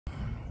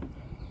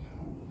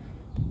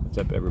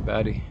What's up,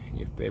 everybody?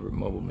 Your favorite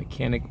mobile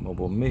mechanic,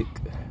 Mobile Mick,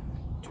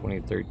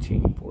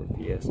 2013 Ford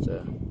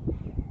Fiesta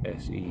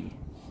SE.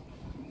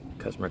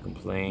 Customer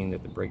complained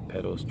that the brake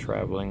pedal is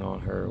traveling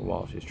on her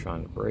while she's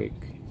trying to brake,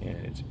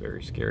 and it's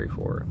very scary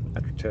for her.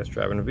 After test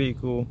driving the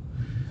vehicle,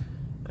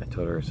 I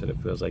told her, I said, it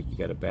feels like you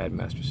got a bad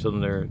master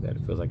cylinder, that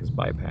it feels like it's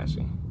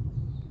bypassing.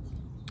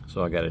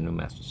 So I got a new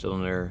master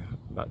cylinder,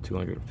 about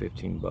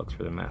 215 bucks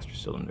for the master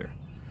cylinder.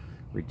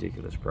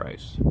 Ridiculous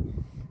price.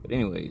 But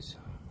anyways,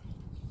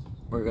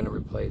 we're gonna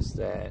replace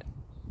that.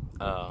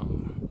 I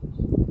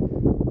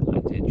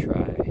did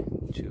try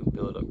to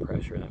build up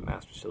pressure in that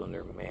master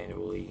cylinder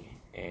manually,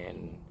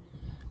 and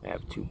I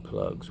have two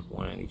plugs,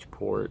 one in each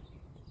port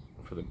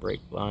for the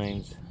brake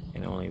lines,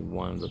 and only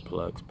one of the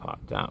plugs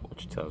popped out,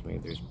 which tells me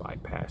there's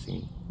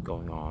bypassing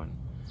going on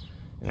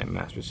in that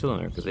master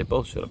cylinder, because they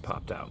both should have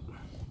popped out.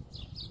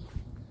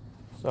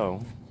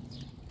 So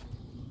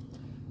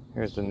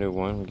here's the new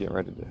one. We're getting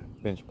ready to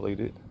bench bleed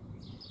it.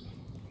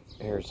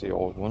 Here's the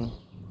old one.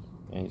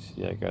 And you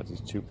see I got these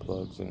two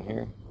plugs in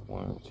here,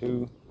 1 and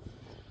 2.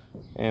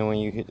 And when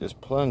you hit this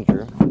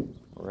plunger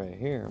right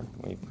here,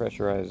 when you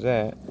pressurize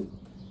that,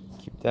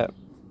 keep that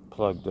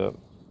plugged up,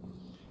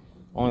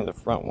 only the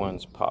front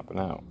one's popping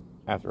out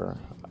after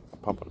I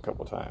pump it a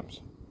couple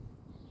times.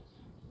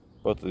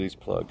 Both of these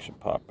plugs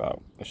should pop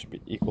out. There should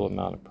be equal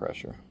amount of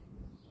pressure.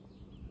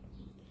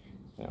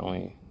 And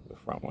only the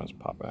front one's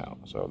popping out.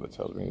 So that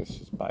tells me this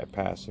is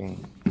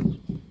bypassing.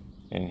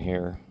 And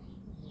here,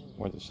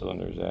 where the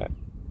cylinder's at,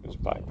 there's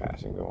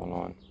bypassing going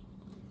on.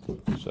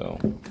 So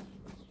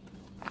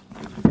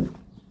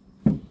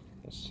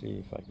let's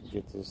see if I can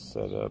get this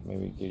set up,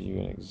 maybe give you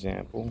an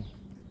example.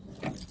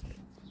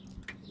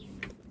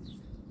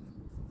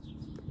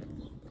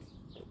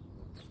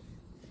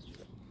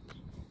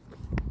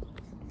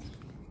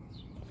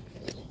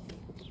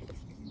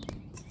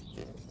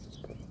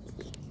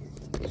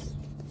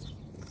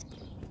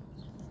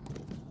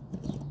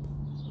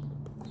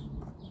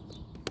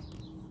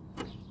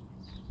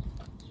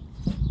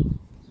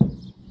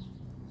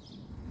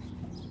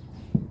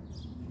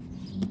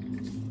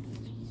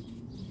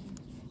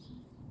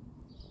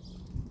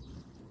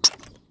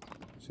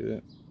 See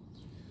that?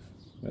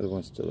 Another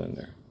one's still in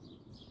there.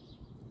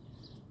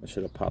 It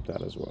should have popped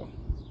out as well.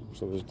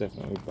 So there's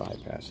definitely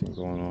bypassing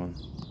going on.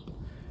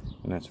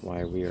 And that's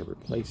why we are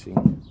replacing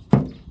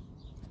the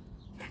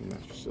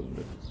master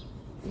cylinder.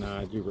 Now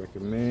I do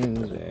recommend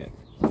that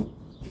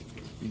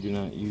you do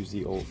not use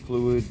the old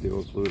fluid. The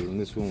old fluid on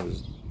this one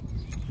was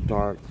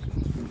dark,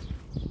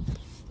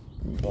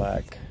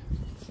 black,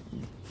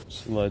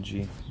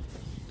 sludgy.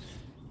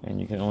 And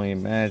you can only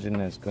imagine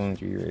that's going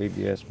through your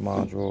ABS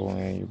module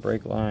and your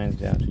brake lines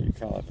down to your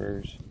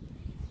calipers,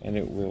 and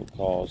it will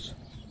cause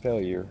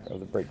failure of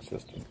the brake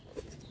system.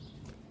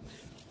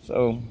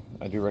 So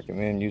I do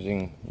recommend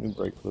using new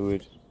brake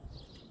fluid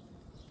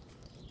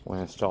when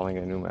installing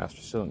a new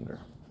master cylinder.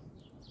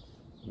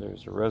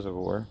 There's a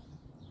reservoir.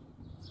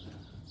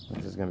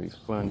 This is going to be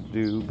fun to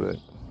do, but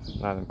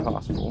not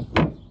impossible.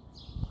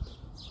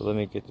 So let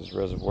me get this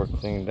reservoir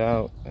cleaned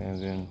out,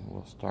 and then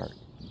we'll start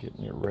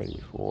getting it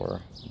ready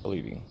for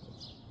bleeding.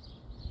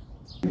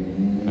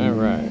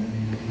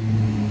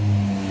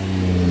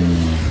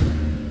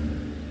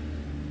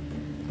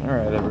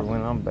 Alright,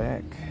 everyone, I'm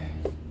back.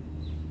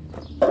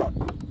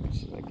 Let's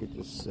see if I get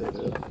this set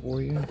up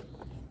for you.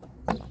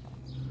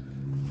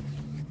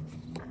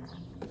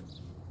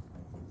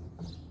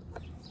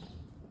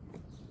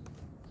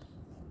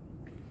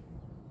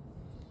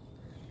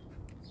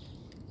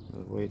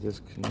 The way this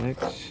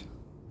connects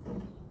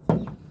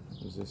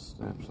is this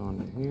snaps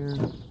onto here,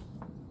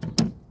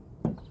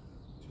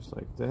 just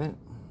like that.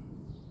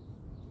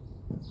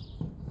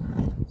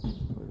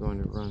 We're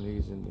going to run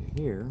these into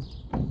here.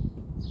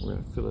 We're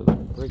going to fill it up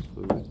with brake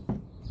fluid.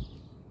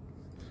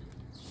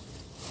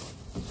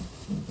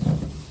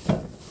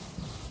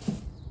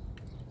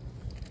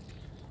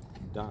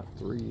 Dot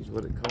 3 is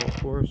what it calls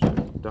for, so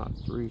dot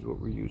 3 is what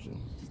we're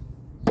using.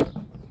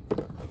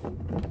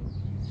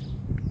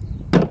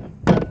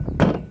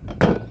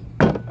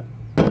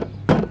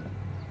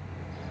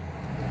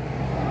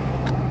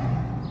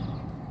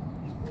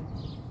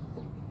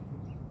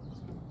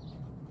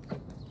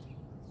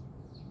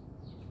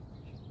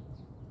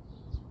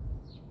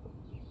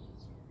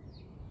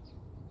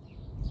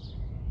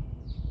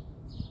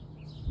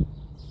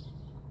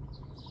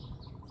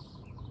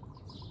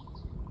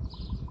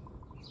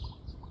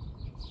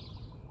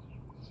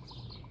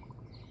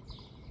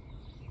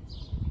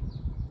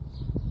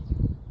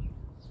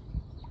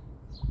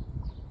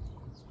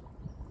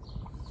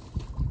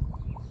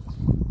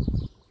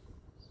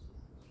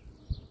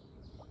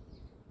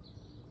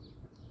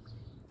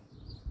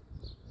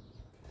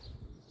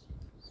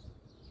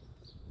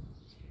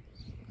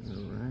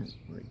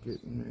 We're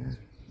getting there.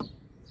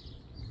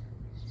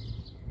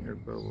 Air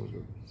bubbles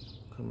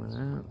are coming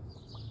out.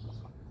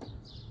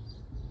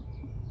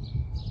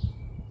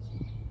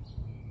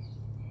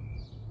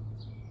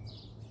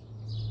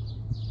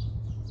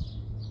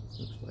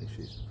 Looks like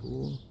she's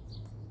full.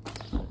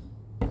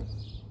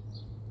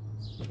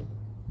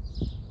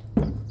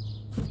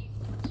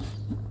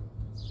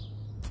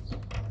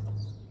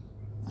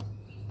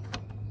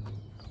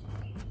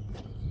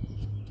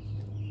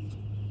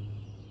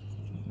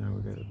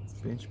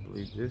 bench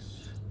bleed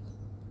this.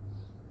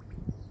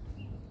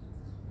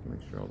 Make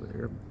sure all the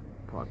air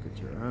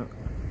pockets are out.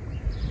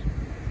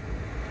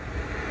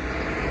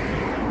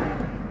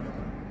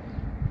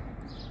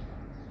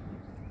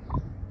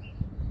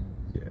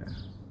 Yeah.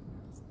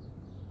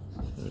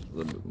 There's a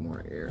little bit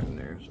more air in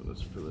there, so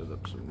let's fill it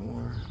up some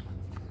more.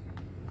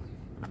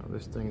 Now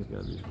this thing's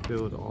got to be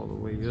filled all the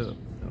way up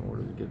in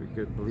order to get a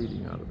good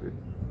bleeding out of it.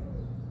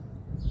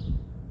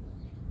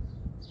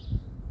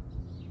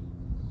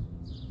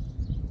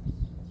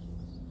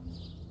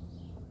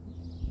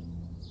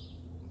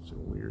 It's a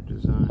weird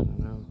design,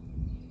 you know.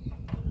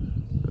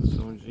 But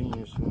some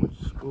genius who went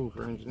to school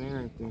for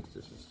engineering thinks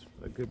this is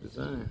a good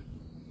design.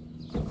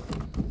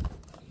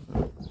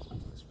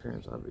 His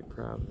parents ought to be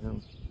proud of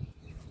him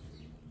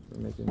for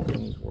making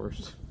things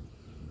worse.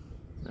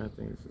 I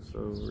think this is so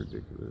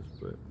ridiculous,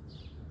 but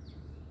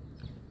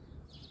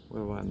what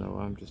do I know?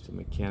 I'm just a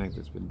mechanic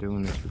that's been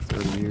doing this for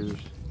 30 years.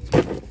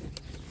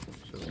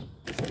 So,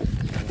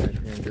 my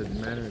opinion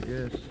doesn't matter, I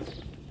guess.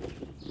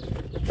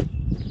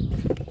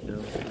 You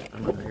know,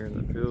 I'm out here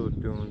in the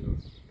field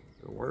doing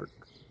the work.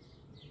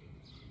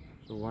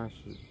 So why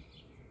should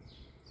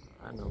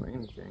I know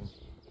anything?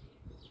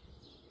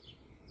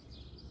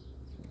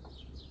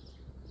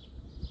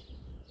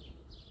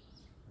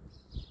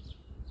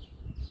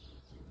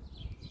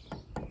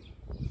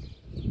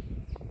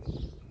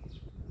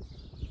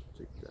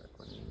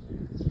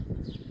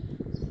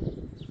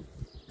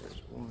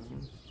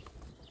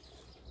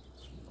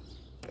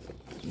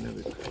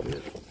 Another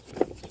clip.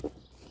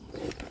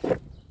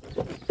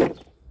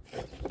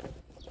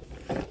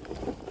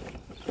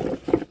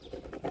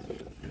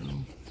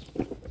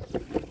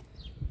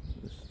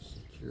 This is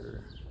secure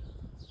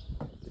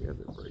the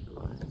other brake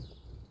line,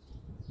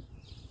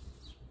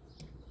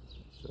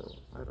 so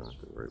I don't have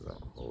to worry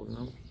about holding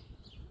them.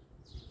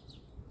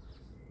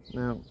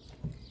 Now,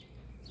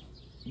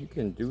 you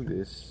can do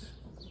this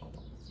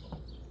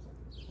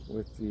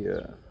with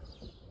the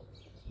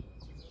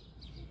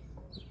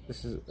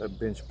this is a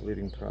bench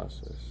bleeding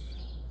process,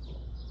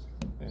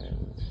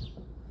 and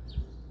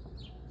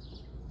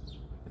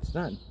it's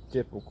not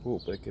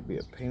difficult, but it could be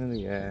a pain in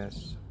the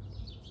ass.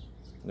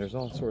 There's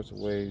all sorts of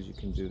ways you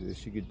can do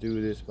this. You could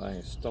do this by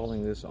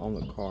installing this on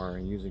the car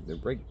and using the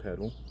brake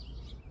pedal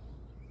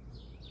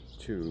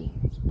to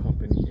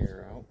pump any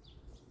air out,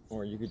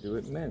 or you could do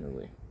it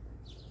manually.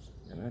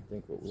 And I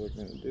think what we're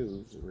going to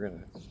do is we're going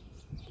to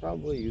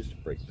probably use the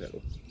brake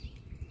pedal.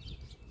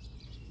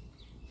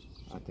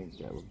 I think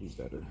that would be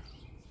better.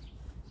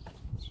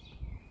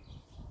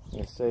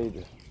 They say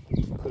to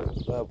put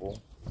it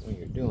level when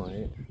you're doing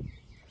it,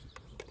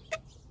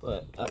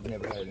 but I've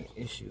never had an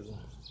issue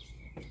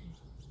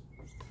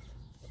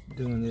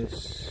doing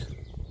this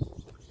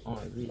on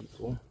a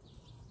vehicle.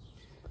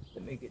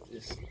 Let me get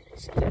this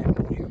stamp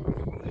in here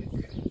real quick.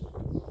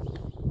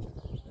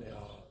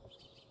 Now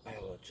I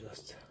will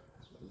adjust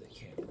the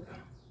camera.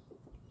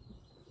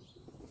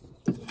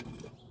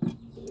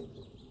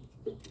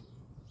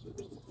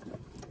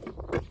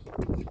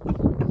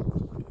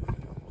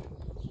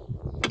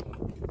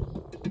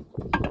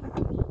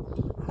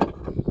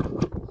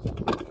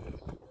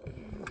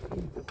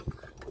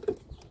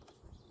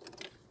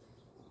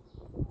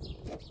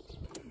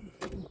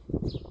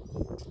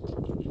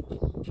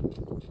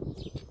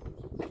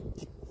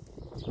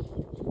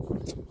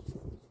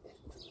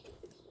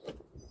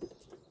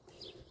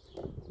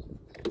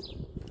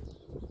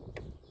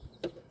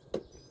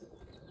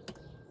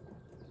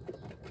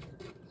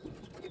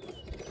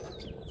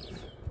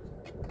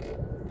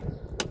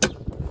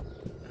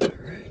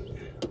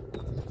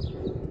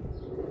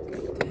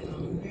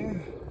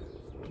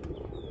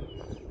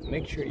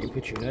 Make sure you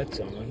put your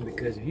nuts on,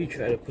 because if you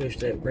try to push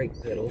that brake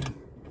pedal,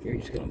 you're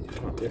just going to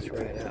pop this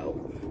right out.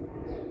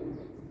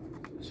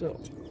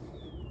 So,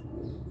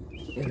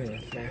 we're going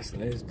to fasten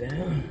this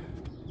down.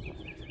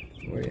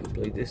 We're going to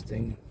bleed this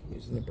thing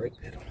using the brake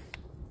pedal.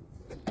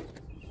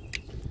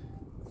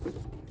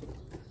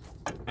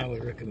 I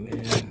would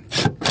recommend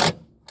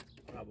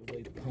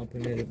probably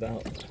pumping it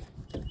about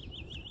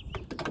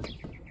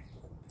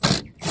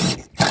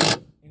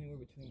anywhere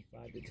between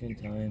 5 to 10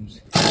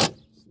 times,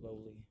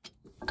 slowly.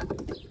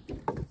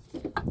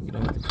 You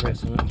don't have to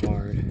press on it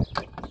hard.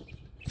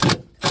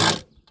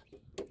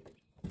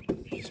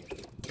 Just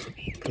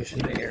pushing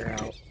the air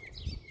out.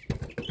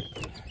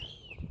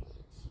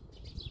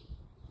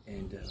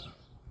 And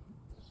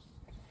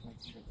make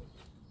sure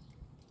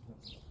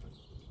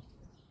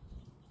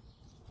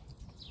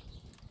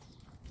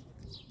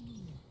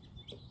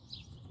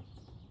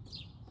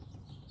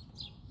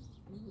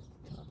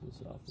top this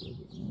off a little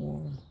bit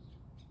more,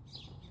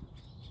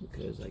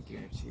 because I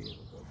guarantee it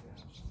will go down.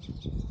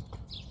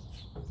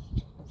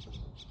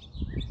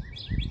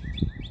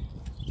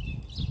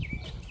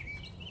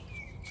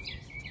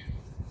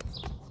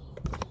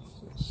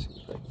 Let's see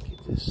if I can get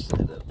this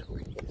set up to where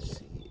you can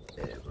see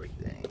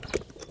everything.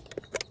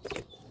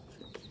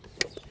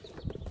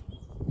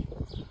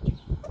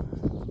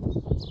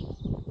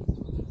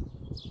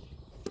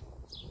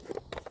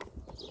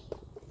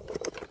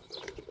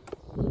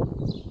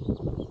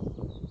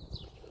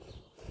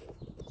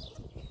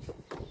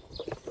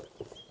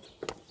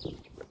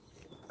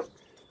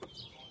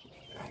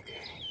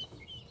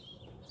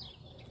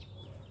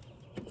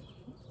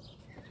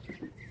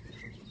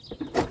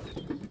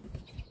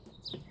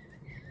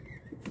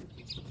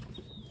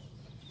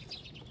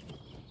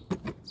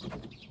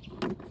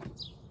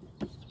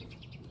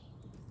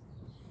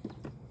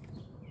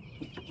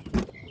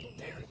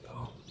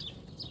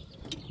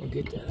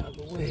 get that out of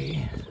the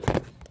way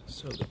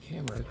so the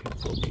camera can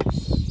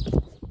focus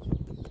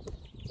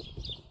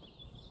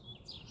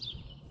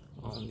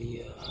on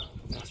the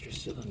master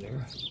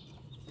cylinder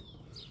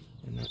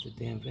and not the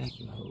damn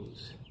vacuum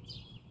hose.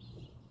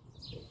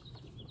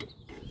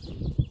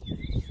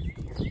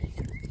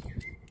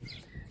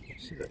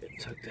 See if I can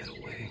tuck that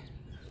away.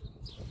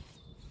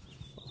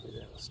 Hopefully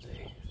that'll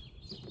stay.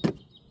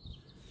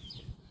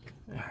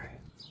 Alright.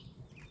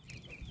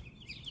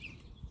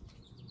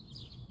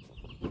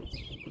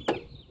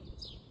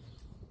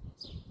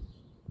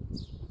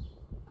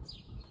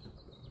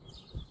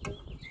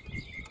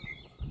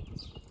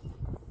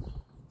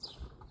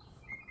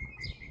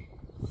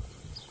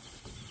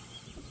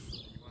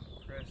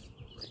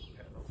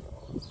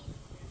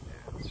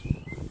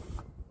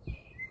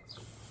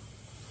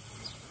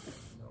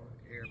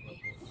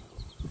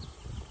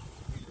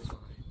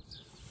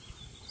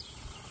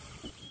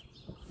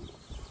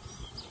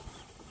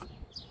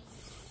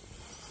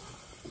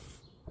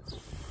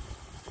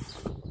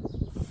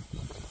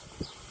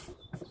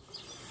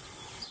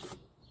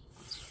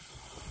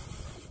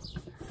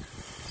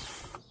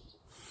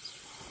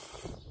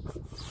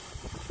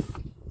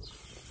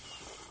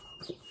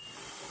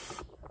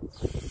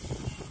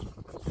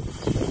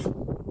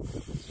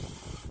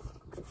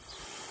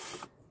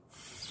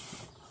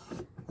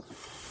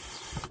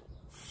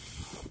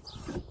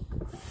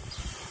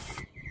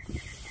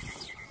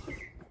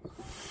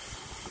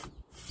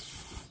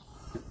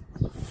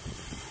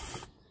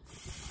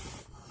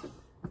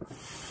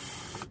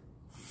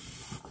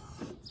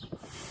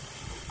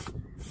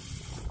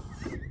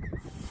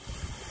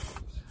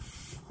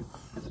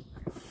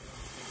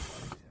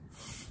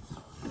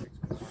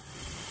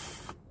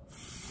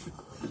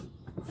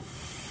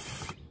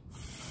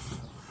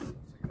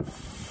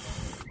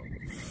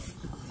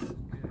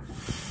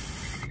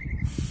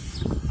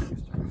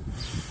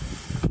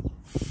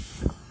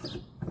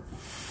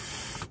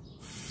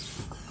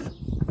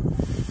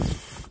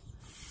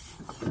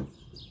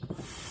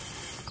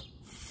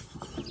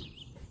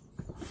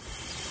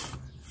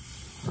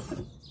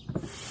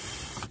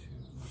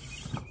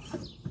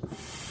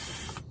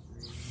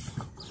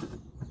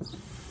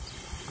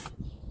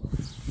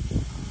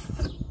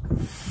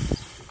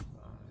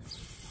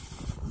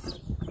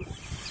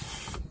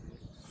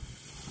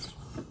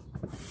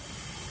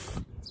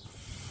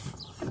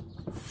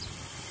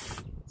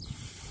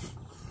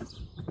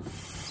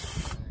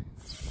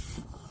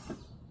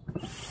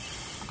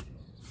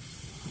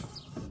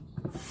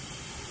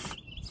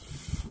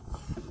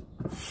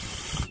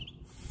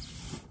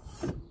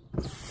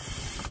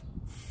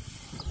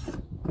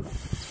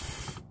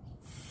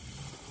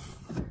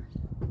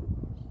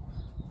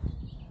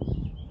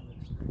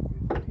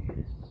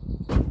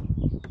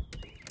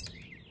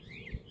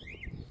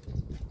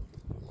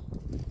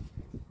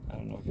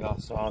 Y'all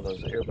saw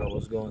those air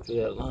bubbles going through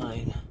that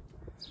line,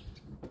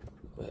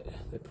 but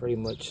they're pretty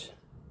much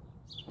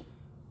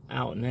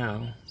out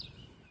now.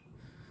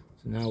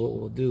 So now what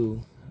we'll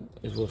do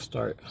is we'll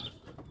start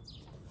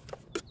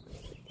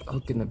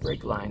hooking the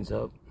brake lines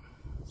up,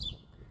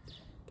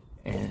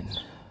 and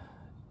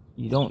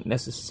you don't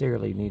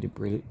necessarily need to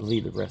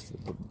bleed the rest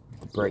of the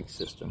brake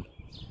system.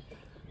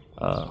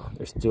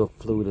 There's still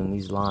fluid in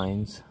these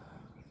lines,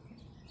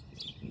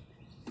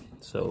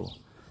 so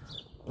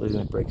bleeding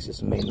the brake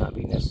system may not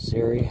be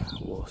necessary.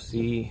 We'll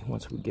see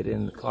once we get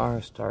in the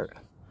car, start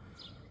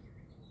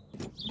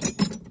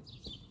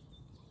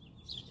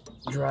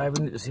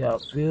driving it to see how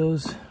it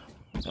feels.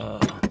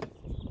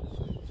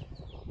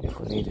 If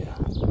we need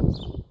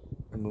to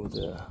remove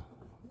the,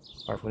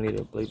 or if we need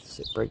to bleed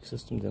the brake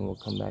system, then we'll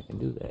come back and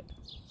do that.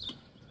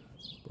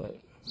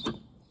 But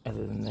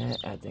other than that,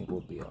 I think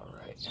we'll be all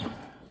right.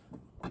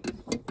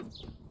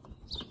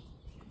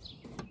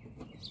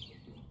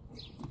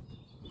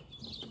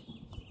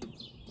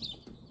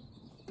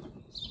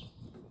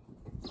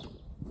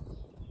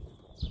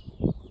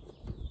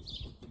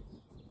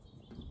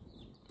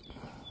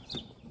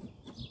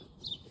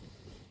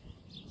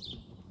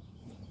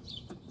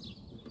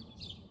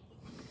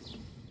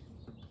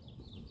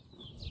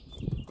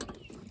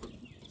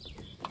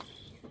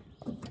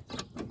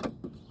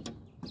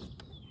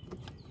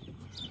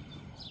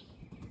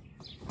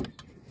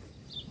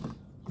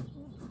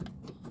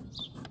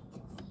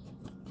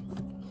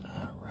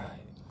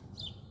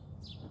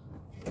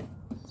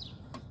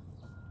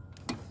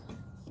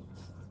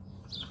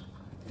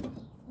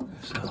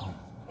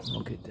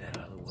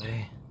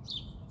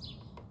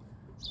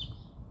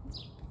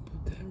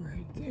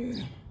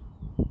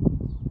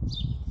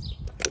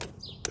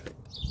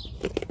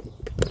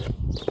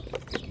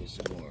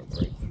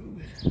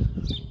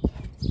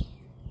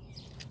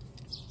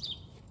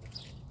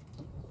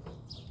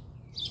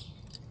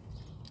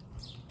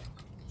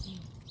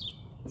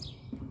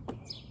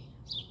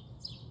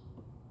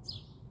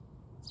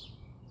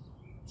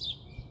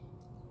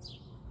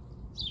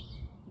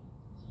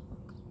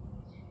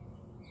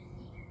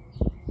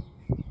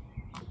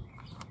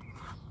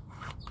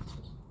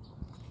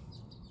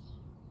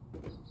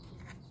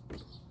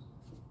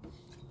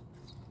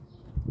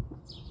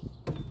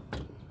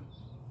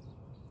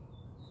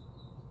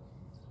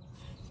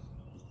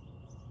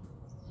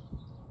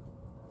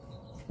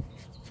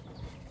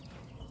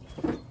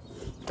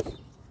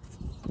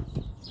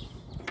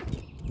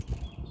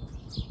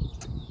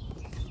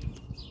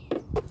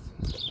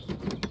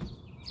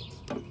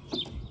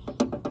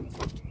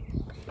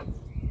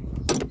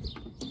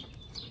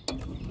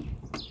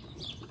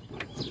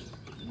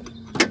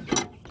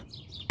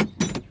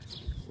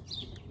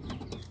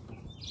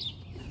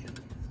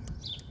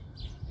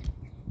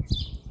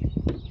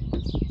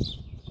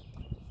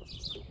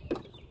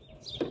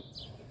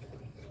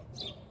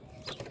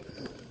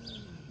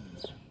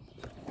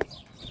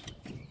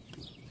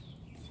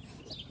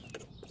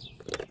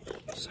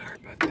 Sorry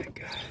about that,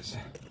 guys.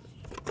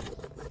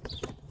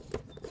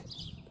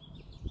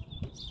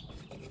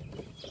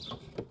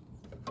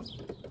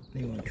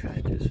 You want to try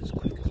to do this as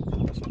quick as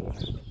possible,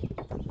 so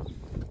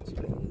you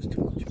don't lose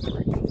too much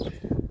brake fluid.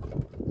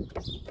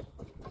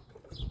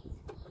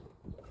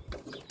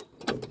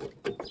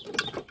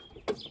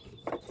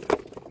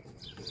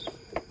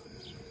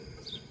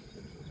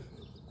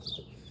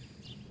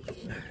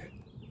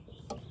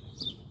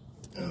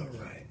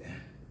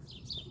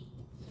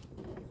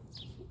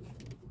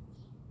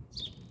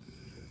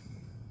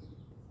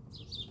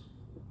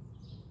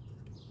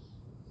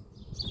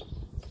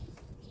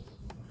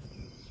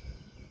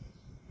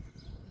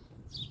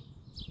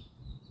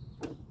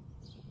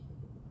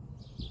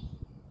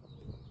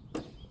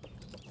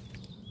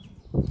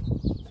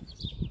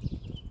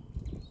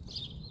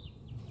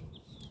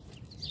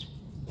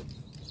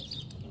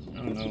 I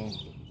don't know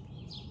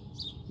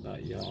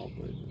about y'all,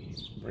 but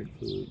brake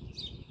fluid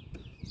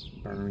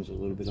burns a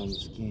little bit on the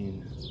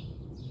skin.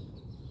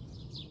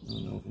 I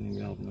don't know if any of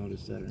y'all have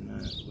noticed that or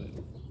not,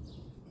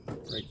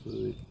 but brake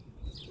fluid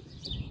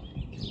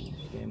can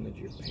damage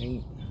your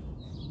paint.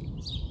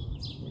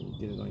 When you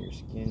get it on your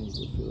skin, you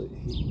can feel it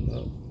heating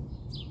up.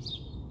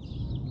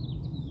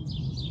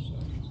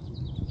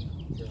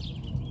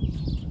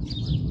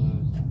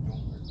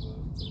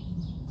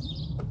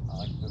 I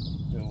like to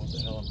feel what the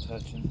hell I'm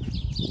touching.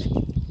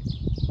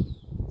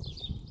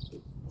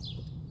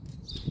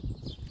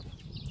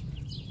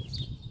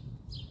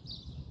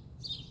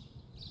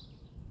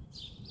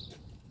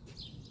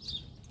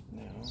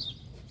 Now,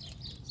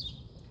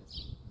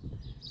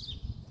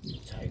 you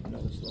tighten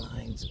those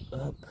lines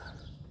up.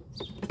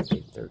 A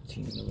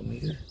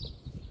 13mm.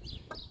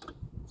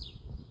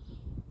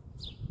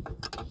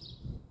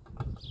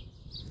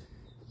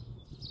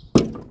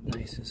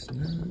 Nice and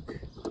snug.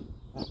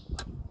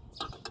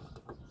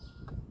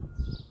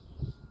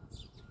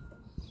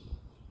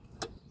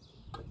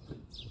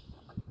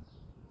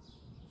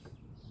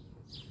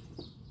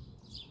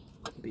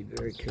 Be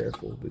very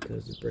careful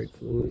because the brake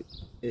fluid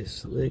is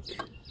slick.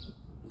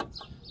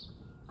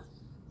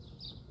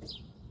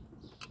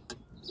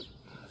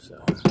 So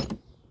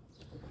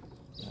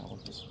now we'll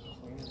just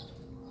clean it.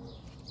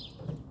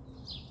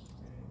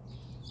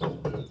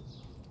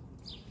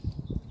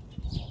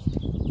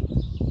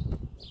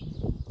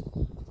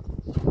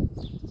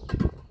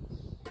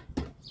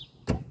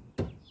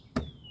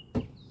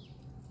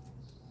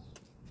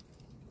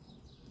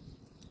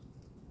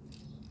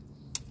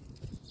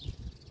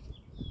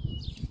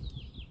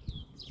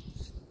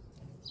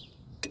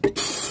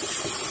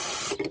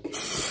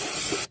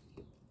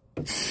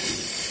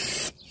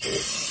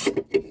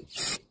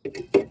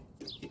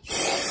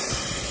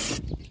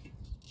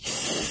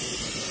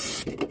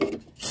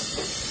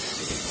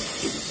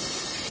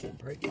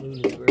 Brake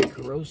fluid is very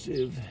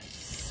corrosive.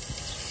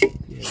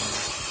 Yeah,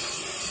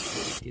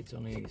 if it gets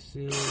on any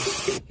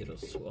seals, it'll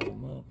swell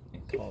them up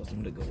and cause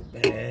them to go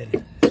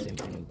bad. Same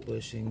thing with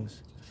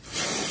bushings.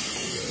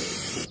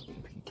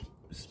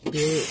 Spill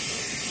it,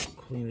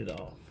 clean it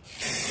off.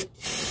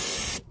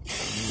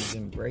 I'm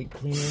using brake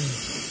cleaner,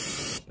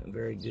 a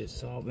very good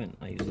solvent.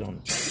 I use it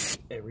on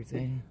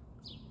everything.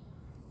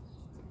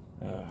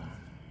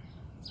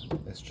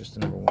 That's just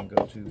the #1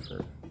 go-to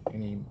for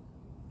any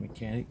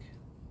mechanic.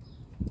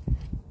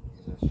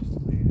 That's just the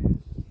way it is.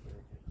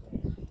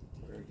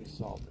 Very good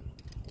solvent.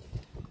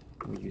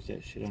 We use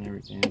that shit on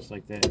everything. It's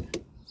like that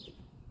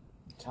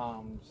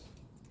Tom's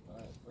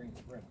bring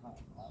red hot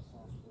sauce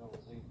with old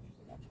lady.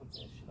 I put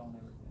that shit on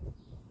everything.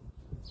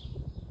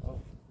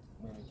 Oh,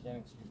 man,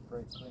 mechanics use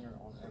brake cleaner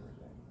on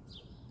everything.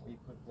 We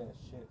put that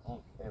shit on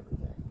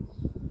everything.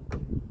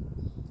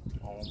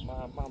 On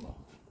my mama,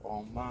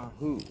 on my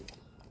hood.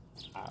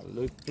 I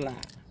look fly.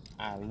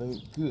 I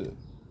look good.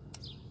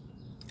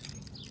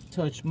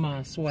 Touch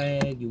my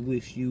swag, you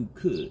wish you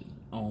could.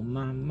 On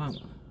my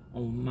mama,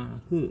 on my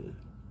hood.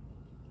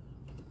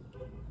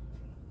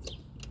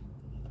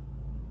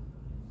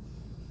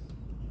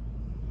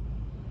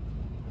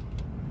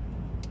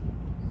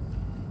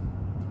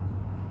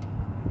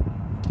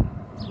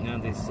 Now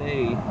they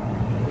say, in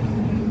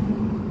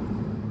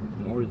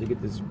order to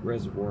get this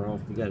reservoir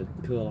off, you gotta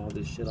peel all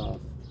this shit off.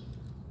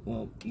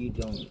 Well, you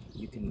don't.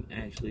 You can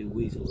actually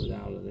weasel it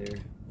out of there.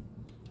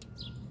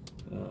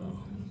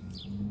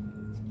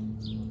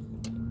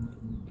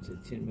 It's a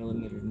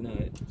 10mm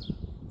nut,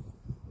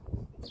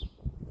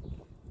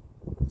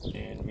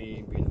 and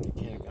me being the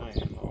mechanic I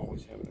am, I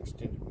always have an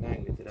extended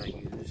magnet that I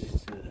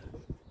use to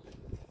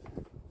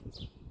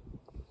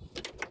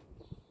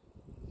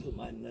put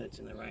my nuts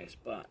in the right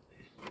spot.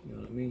 You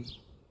know what I mean?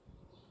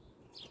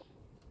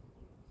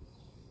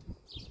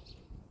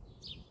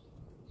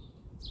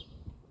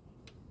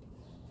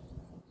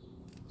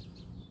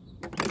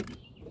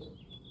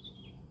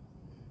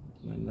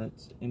 My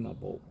nuts in my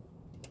bolt.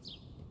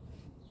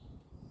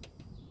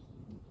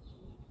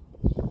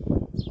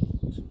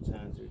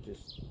 Sometimes they're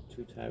just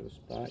too tight of a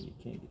spot, you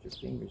can't get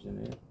your fingers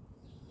in there.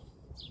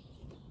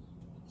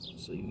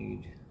 So you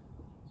need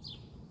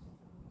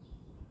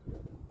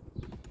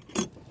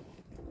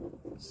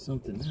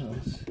something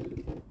else.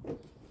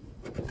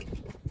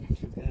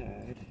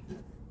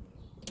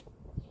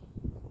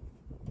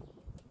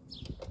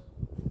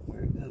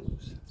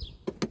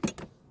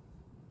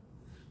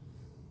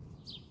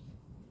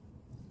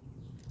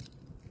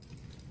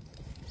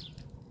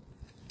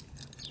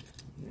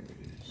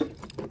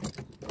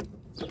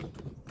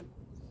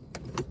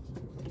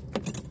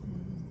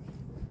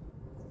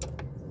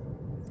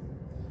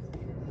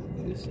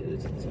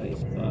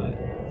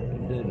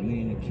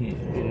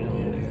 can't get it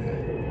on there.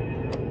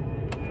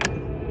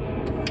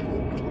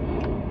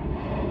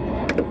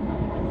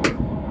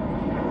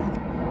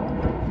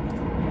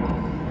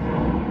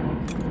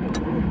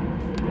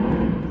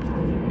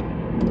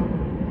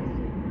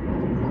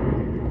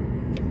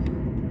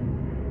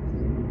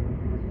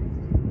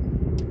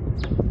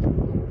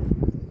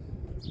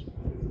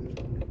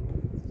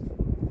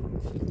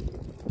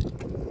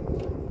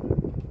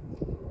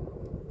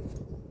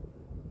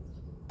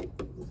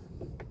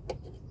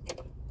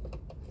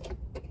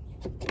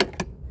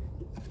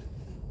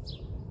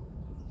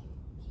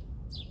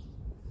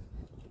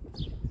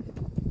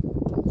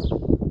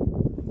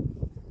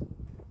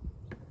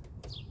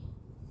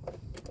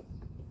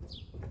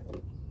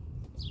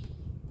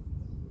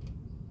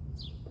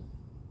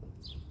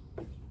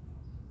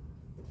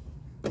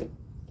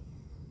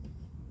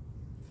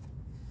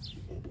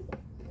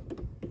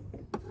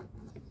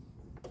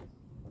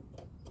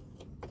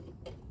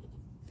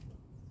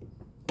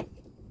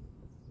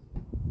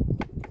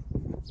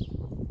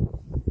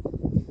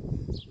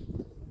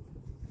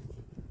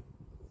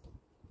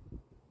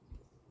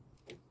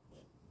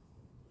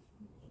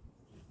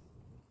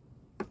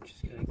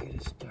 Just gotta get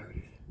it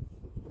started.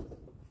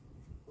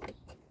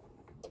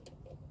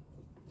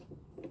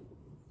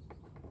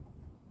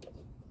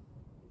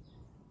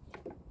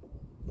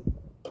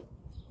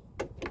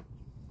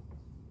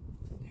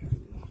 There we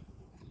go.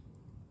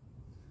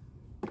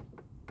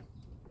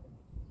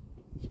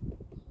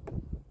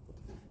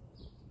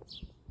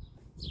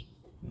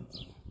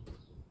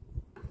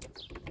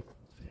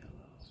 Fell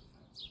off.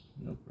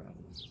 No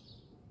problem.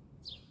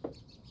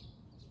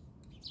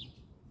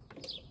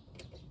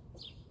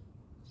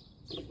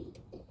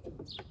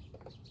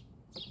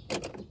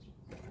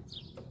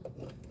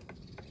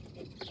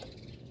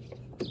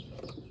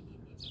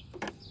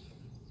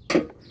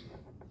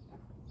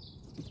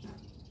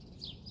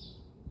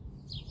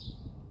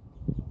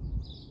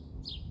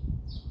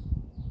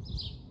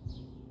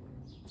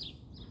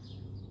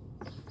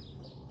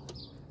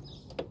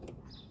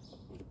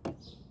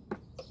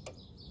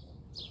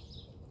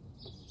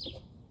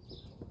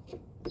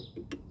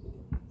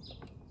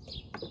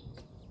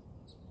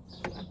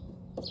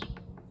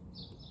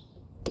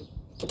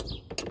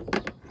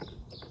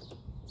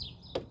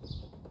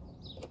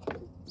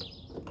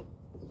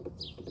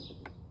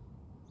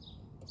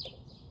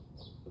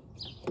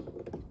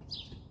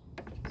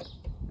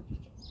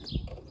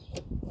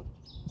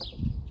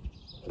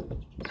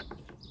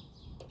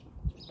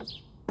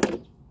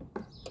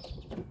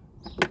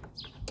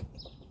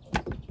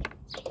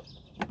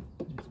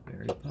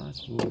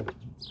 Possible.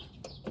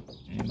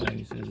 Anybody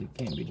who says it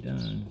can't be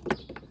done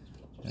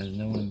has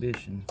no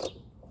ambition.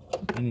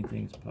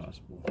 Anything's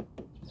possible.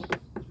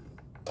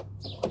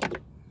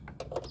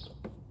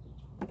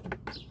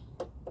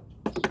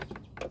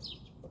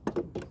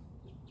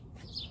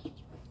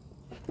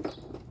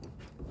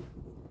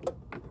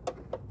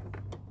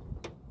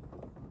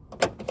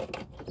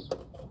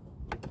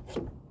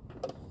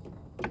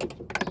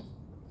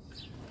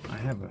 I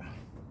have a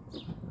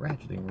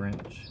ratcheting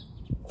wrench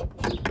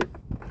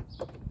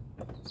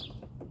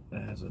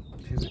that has a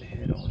pivot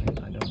head on it.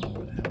 I don't know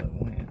where the hell it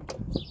went.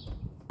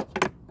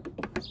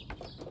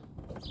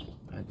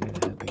 I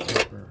did have the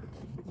helper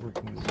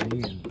working with me,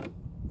 and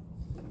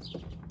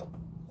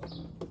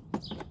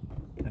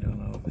I don't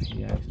know if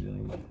he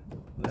accidentally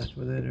left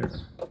with it or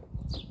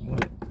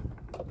what.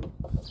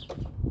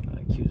 I'm not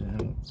accusing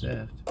him of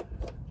theft.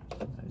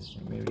 I just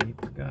think maybe he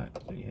forgot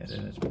that he had it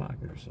in his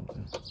pocket or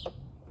something.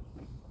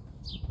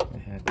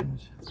 It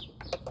happens.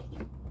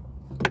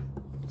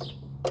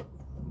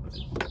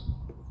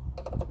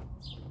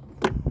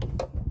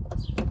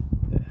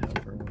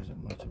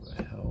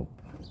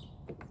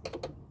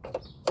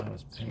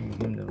 Paying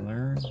him to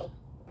learn.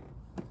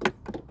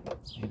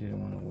 He didn't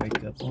want to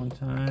wake up on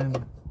time.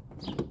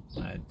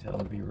 I'd tell him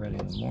to be ready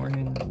in the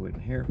morning. I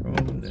wouldn't hear from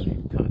him. Then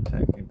he'd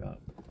contact me about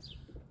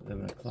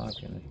 11 o'clock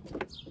in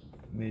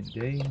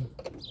midday,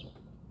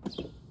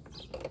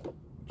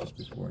 just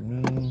before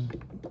noon.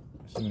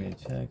 Send me a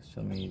text,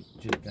 tell me he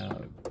just got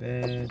out of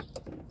bed.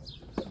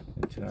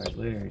 And 2 hours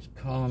later, he's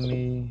calling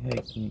me.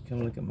 Hey, can you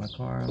come look at my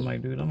car? I'm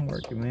like, dude, I'm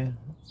working, man.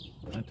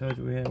 I told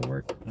you we had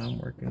work. I'm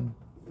working.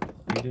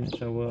 You didn't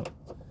show up.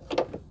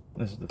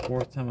 This is the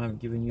 4th time I've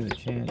given you a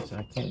chance.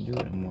 I can't do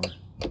it anymore.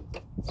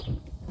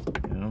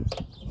 You know?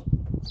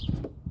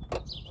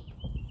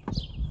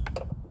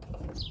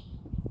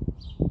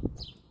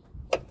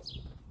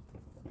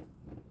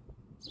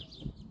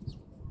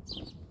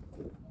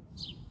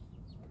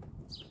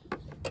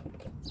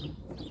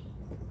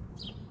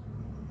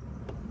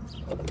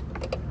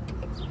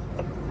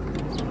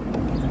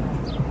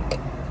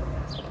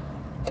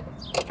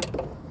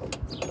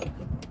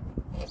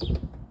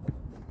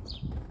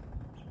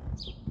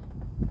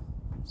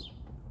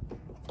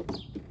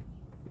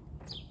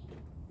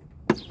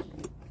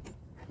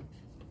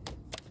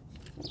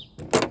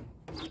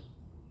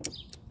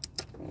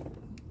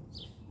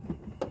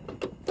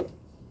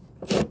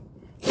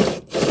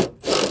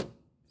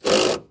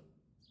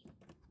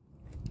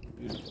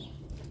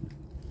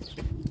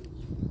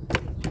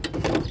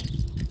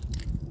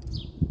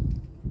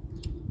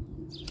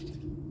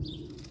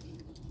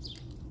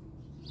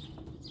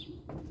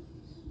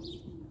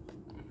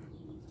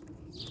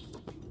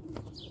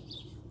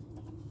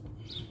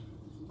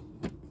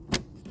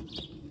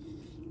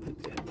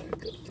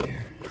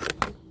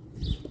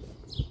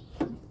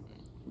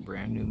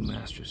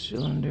 master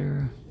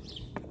cylinder.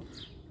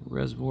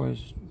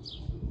 Reservoir's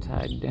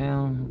tied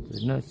down.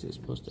 The nuts it's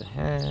supposed to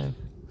have.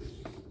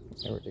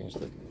 Everything's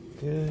looking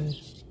good.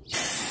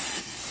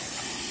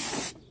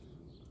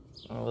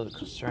 I'm a little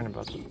concerned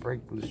about the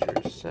brake booster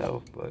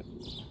itself, but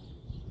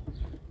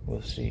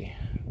we'll see.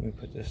 Let me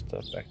put this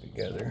stuff back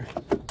together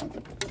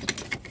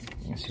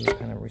and see what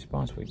kind of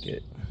response we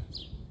get.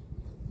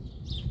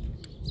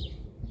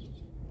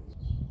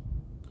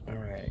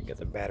 Alright, got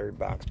the battery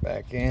box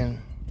back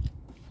in.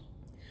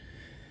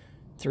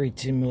 3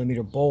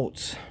 10mm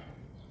bolts.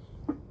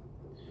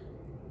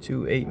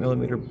 2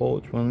 8mm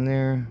bolts, one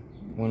there,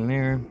 one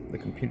there. The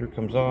computer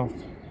comes off.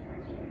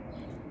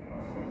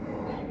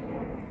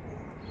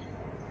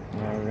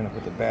 Now we're gonna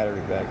put the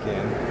battery back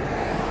in.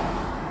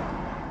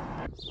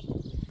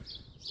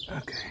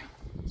 Okay.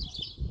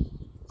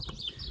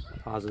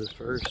 Positive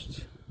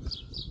first.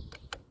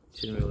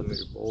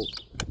 10mm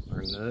bolt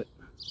or nut.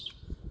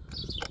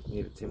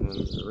 Need a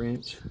 10mm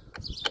wrench.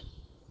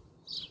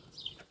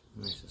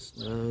 Nice and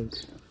snug.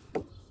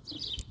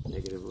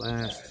 Negative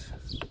last.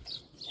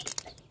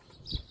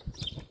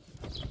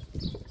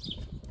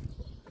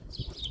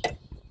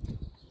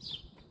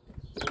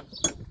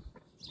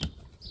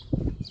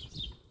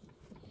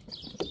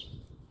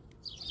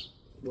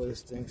 Well,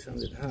 this thing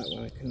sounded hot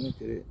when I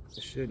connected it.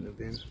 It shouldn't have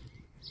been.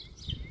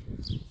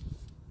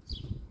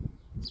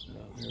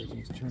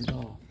 Everything's turned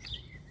off.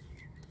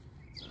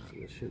 So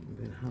it shouldn't have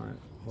been hot.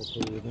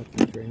 Hopefully there's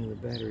nothing draining the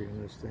battery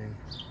in this thing.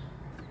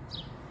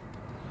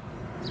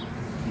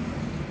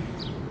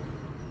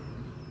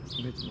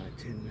 With my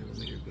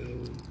 10mm go.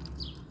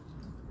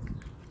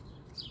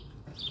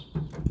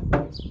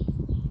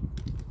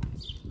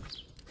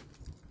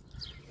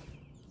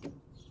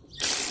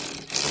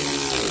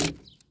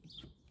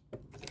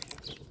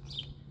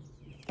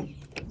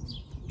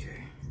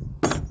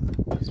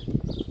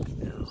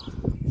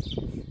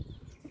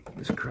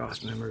 This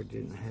cross member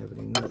didn't have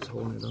any nuts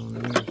holding it on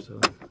there, so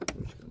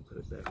I'm just going to put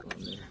it back on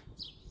there.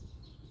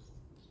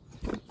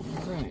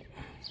 Alright.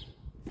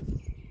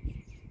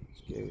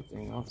 Let's get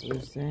everything off of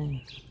this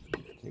thing.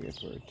 Take it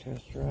for a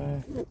test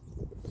drive.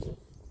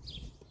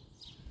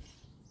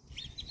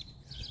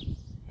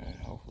 And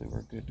hopefully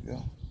we're good to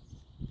go.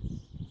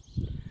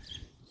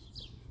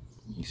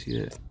 You see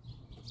that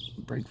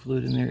brake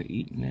fluid in there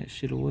eating that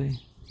shit away?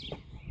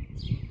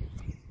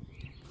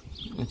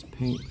 That's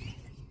paint.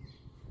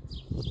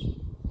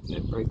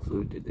 That brake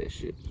fluid did that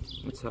shit.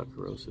 That's how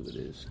corrosive it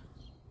is.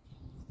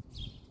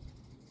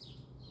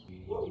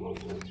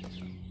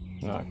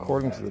 Now,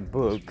 according to the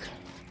book,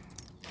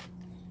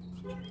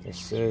 it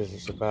says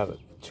it's about a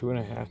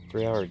 2.5 to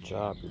 3 hour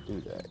job to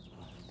do that.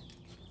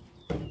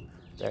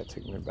 That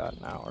took me about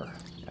an hour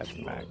at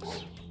the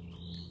max.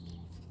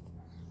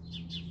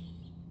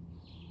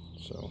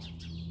 So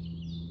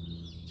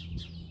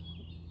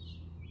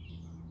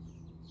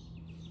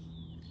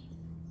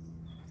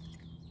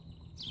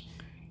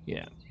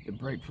yeah, the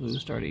brake fluid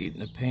started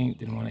eating the paint.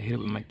 Then when I hit it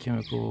with my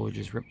chemical, it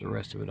just ripped the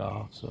rest of it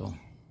off. So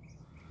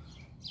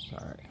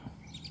sorry.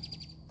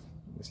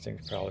 This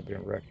thing's probably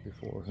been wrecked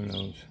before. Who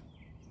knows?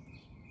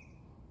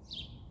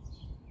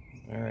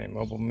 Alright,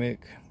 Mobile Mick,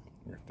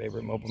 your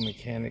favorite mobile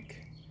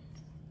mechanic.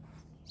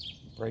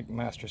 Brake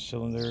master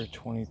cylinder,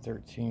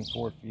 2013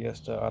 Ford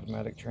Fiesta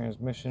automatic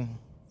transmission.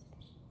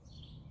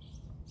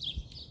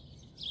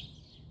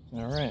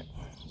 Alright,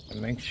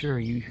 and make sure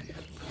you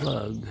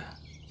plug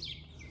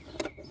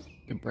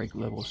the brake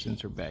level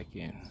sensor back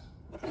in.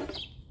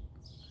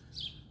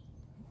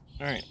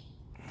 Alright,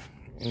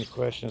 any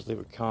questions, leave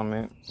a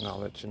comment and I'll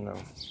let you know.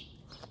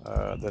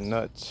 The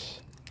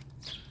nuts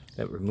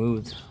that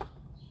removed,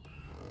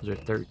 those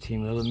are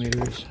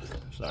 13mm.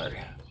 Sorry,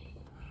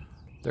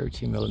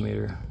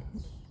 13mm.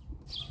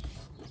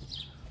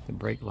 The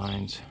brake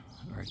lines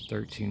are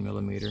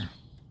 13mm,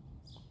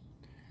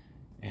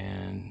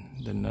 and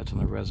the nuts on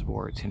the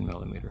reservoir are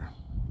 10mm.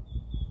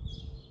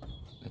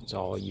 That's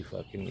all you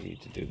fucking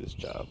need to do this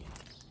job.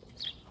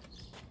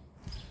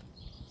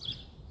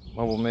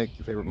 Mobile Mick,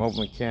 your favorite mobile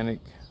mechanic.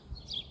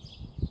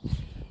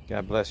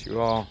 God bless you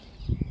all.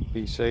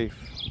 Be safe.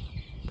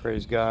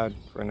 Praise God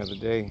for another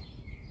day.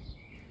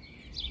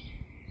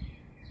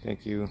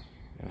 Thank you,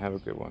 and have a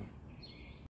good one.